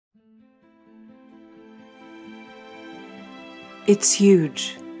It's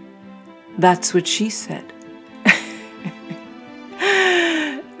huge. That's what she said.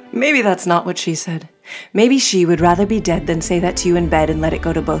 Maybe that's not what she said. Maybe she would rather be dead than say that to you in bed and let it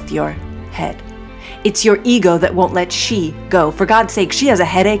go to both your head. It's your ego that won't let she go. For God's sake, she has a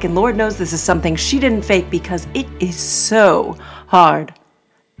headache, and Lord knows this is something she didn't fake because it is so hard.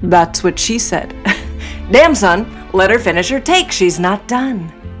 That's what she said. Damn, son, let her finish her take. She's not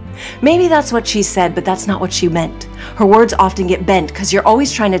done. Maybe that's what she said, but that's not what she meant. Her words often get bent because you're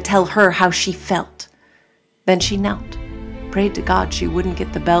always trying to tell her how she felt. Then she knelt. Prayed to God she wouldn't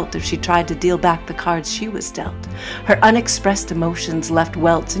get the belt if she tried to deal back the cards she was dealt. Her unexpressed emotions left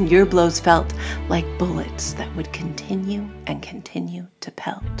welts, and your blows felt like bullets that would continue and continue to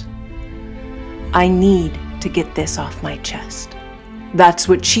pelt. I need to get this off my chest. That's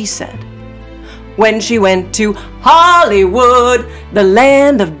what she said. When she went to Hollywood, the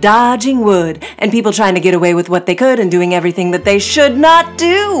land of dodging wood, and people trying to get away with what they could and doing everything that they should not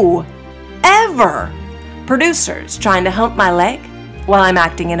do. Ever. Producers trying to hump my leg while I'm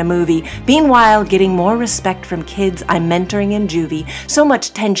acting in a movie. Meanwhile, getting more respect from kids I'm mentoring in juvie. So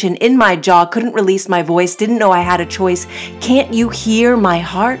much tension in my jaw, couldn't release my voice, didn't know I had a choice. Can't you hear my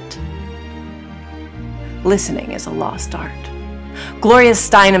heart? Listening is a lost art. Gloria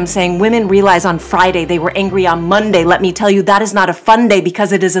Steinem saying women realize on Friday they were angry on Monday. Let me tell you, that is not a fun day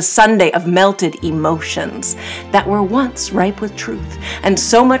because it is a Sunday of melted emotions that were once ripe with truth and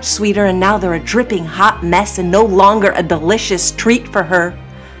so much sweeter, and now they're a dripping hot mess and no longer a delicious treat for her.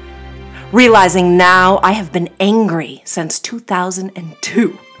 Realizing now I have been angry since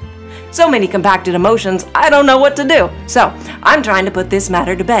 2002. So many compacted emotions, I don't know what to do. So I'm trying to put this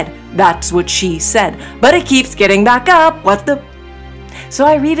matter to bed. That's what she said. But it keeps getting back up. What the... So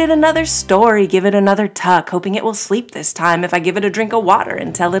I read it another story, give it another tuck, hoping it will sleep this time if I give it a drink of water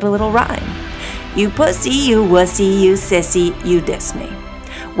and tell it a little rhyme. You pussy, you wussy, you sissy, you diss me.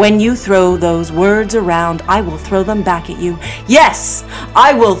 When you throw those words around, I will throw them back at you. Yes,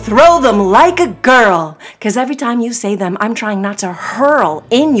 I will throw them like a girl, 'cause every time you say them, I'm trying not to hurl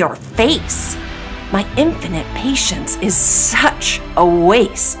in your face. My infinite patience is such a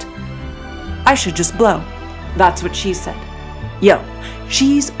waste. I should just blow. That's what she said. Yo,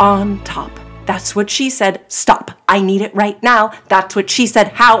 she's on top. That's what she said. Stop. I need it right now. That's what she said.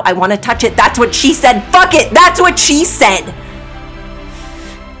 How? I want to touch it. That's what she said. Fuck it. That's what she said.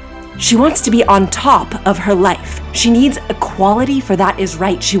 She wants to be on top of her life. She needs equality, for that is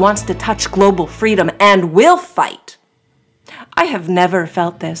right. She wants to touch global freedom and will fight. I have never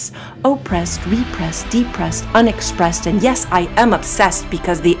felt this. Oppressed, repressed, depressed, unexpressed, and yes, I am obsessed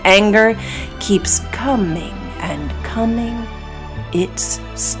because the anger keeps coming and coming. It's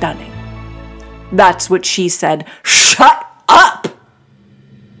stunning. That's what she said. Shut up!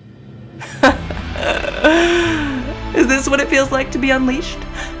 Is this what it feels like to be unleashed?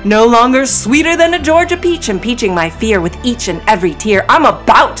 No longer sweeter than a Georgia peach, impeaching my fear with each and every tear. I'm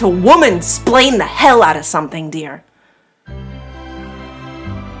about to woman-splain the hell out of something, dear.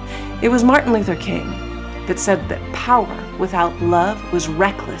 It was Martin Luther King that said that power without love was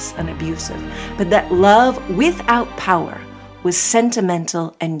reckless and abusive, but that love without power was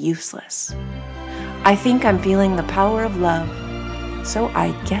sentimental and useless. I think I'm feeling the power of love, so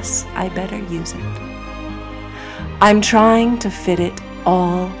I guess I better use it. I'm trying to fit it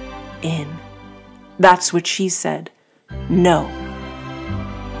all in. That's what she said. No.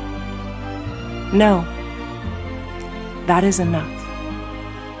 No. That is enough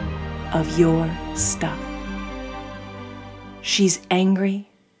of your stuff. She's angry.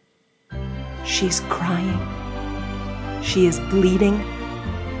 She's crying. She is bleeding.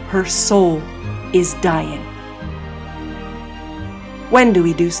 Her soul is dying. When do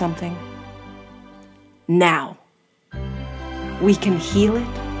we do something? Now. We can heal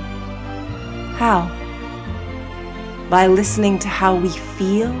it. How? By listening to how we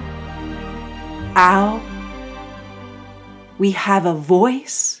feel. Ow. We have a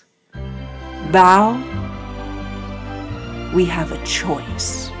voice. Bow. We have a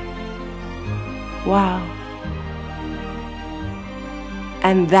choice. Wow.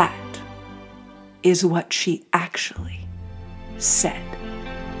 And that is what she actually said.